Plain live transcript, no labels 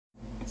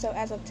So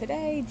as of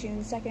today,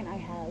 June 2nd, I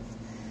have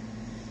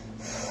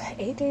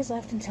 8 days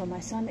left until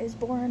my son is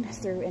born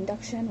through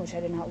induction, which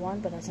I did not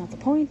want, but that's not the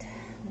point.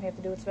 We have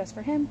to do what's best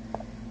for him.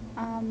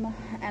 And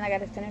I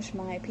gotta finish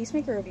my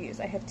Peacemaker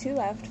reviews. I have 2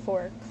 left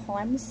for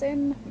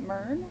Clemson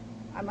Murn.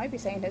 I might be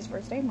saying his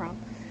first name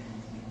wrong.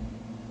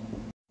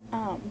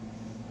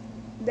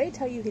 They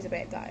tell you he's a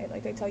bad guy.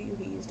 Like, they tell you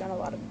he's done a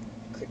lot of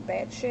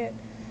bad shit.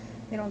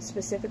 They don't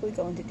specifically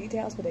go into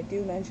details, but they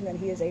do mention that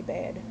he is a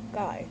bad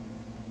guy.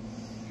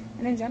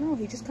 And in general,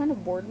 he just kind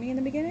of bored me in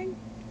the beginning,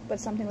 but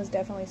something was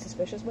definitely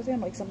suspicious with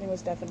him. Like, something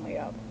was definitely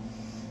up.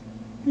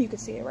 You could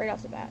see it right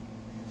off the bat.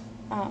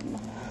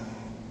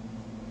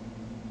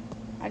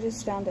 I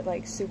just found it,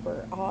 like,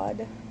 super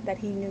odd that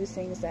he knew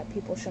things that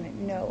people shouldn't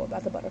know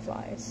about the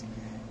butterflies.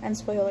 And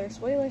spoiler,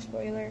 spoiler,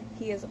 spoiler,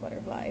 he is a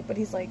butterfly, but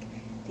he's, like,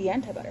 the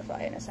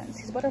anti-butterfly in a sense.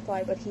 He's a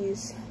butterfly, but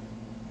he's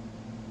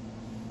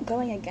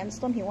going against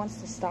them. He wants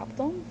to stop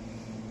them.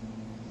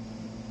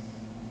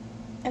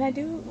 And I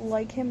do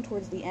like him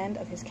towards the end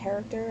of his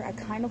character. I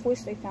kind of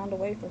wish they found a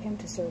way for him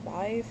to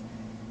survive.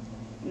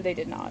 They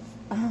did not.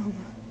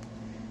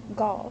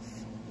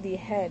 Golf, the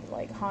head,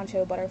 like,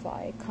 honcho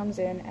butterfly, comes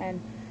in and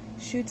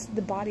shoots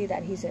the body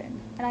that he's in.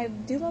 And I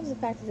do love the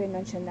fact that they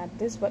mentioned that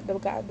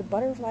the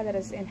butterfly that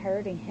is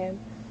inheriting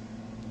him,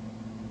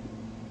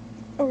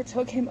 or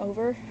took him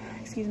over,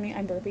 excuse me,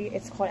 I'm burpy,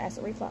 it's called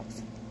acid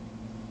reflux.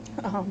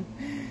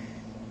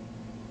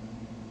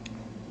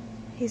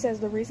 He says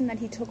the reason that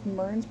he took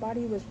Murn's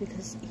body was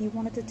because he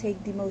wanted to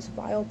take the most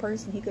vile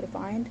person he could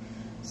find,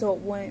 so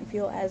it wouldn't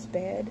feel as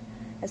bad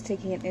as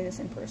taking an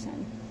innocent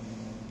person.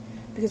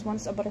 Because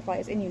once a butterfly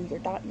is in you, you're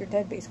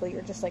dead basically.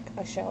 You're just like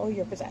a shell,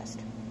 you're possessed.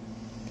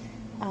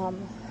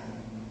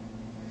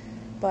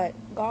 But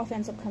Goff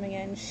ends up coming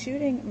in,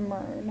 shooting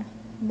Murn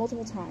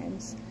multiple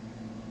times,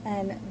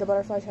 and the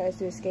butterfly tries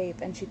to escape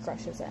and she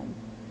crushes him.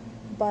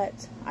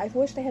 But I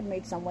wish they had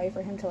made some way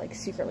for him to, like,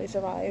 secretly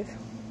survive.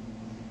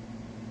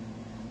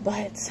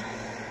 But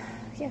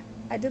yeah,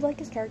 I did like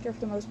his character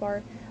for the most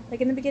part. Like,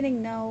 in the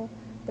beginning, no,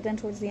 but then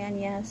towards the end,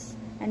 yes.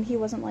 And he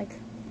wasn't, like,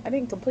 I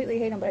didn't completely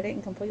hate him, but I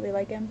didn't completely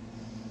like him.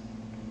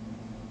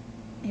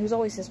 He was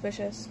always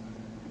suspicious.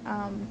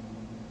 I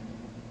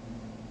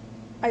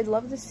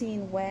love the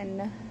scene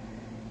when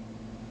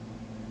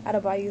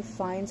Adebayo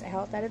finds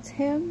out that it's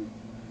him,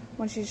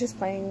 when she's just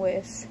playing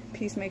with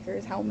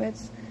Peacemaker's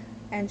helmets,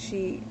 and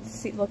she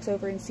looks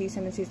over and sees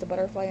him and sees the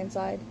butterfly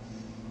inside.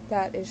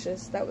 That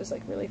was,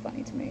 like, really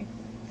funny to me.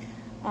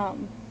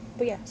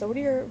 But yeah, so what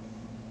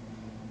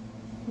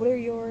are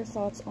your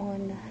thoughts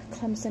on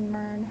Clemson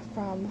Murn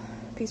from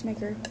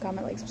Peacemaker?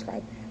 Comment, like,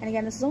 subscribe. And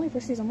again, this is only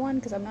for season 1,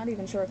 because I'm not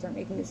even sure if they're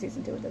making a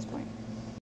season 2 at this point.